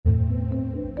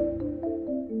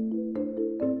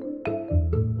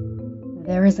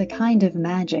There is a kind of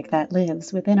magic that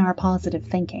lives within our positive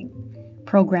thinking.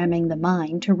 Programming the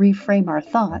mind to reframe our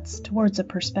thoughts towards a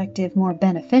perspective more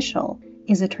beneficial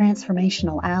is a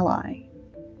transformational ally.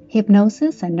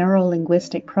 Hypnosis and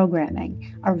neuro-linguistic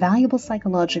programming are valuable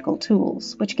psychological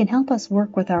tools which can help us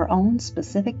work with our own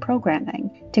specific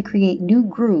programming to create new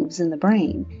grooves in the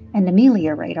brain and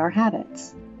ameliorate our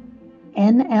habits.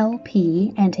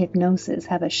 NLP and hypnosis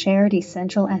have a shared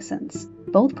essential essence.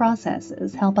 Both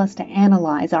processes help us to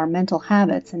analyze our mental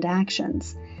habits and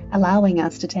actions, allowing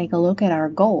us to take a look at our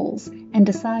goals and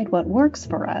decide what works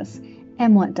for us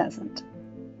and what doesn't.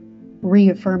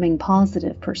 Reaffirming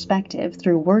positive perspective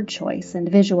through word choice and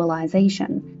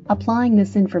visualization, applying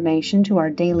this information to our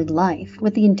daily life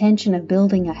with the intention of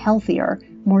building a healthier,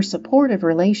 more supportive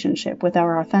relationship with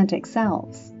our authentic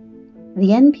selves.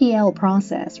 The NPL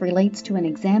process relates to an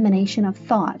examination of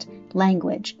thought,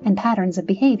 language, and patterns of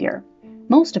behavior,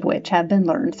 most of which have been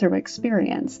learned through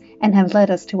experience and have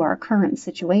led us to our current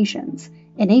situations,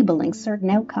 enabling certain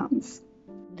outcomes.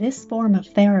 This form of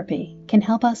therapy can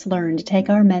help us learn to take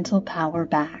our mental power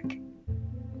back.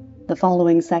 The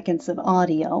following seconds of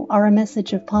audio are a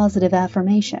message of positive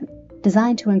affirmation,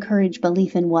 designed to encourage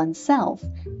belief in oneself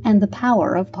and the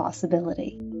power of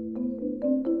possibility.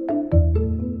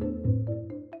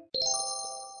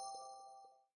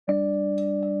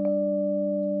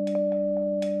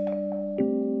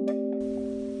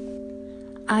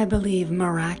 I believe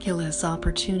miraculous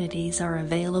opportunities are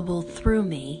available through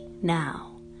me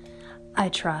now. I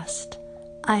trust.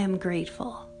 I am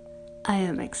grateful. I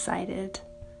am excited.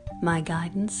 My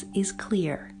guidance is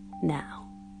clear now.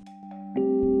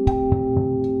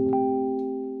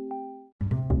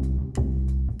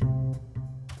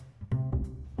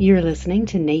 You're listening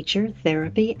to Nature,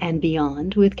 Therapy, and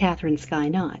Beyond with Catherine Sky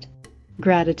Knott.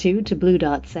 Gratitude to Blue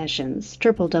Dot Sessions,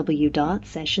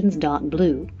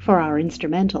 www.sessions.blue for our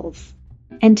instrumentals.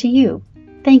 And to you,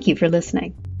 thank you for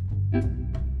listening.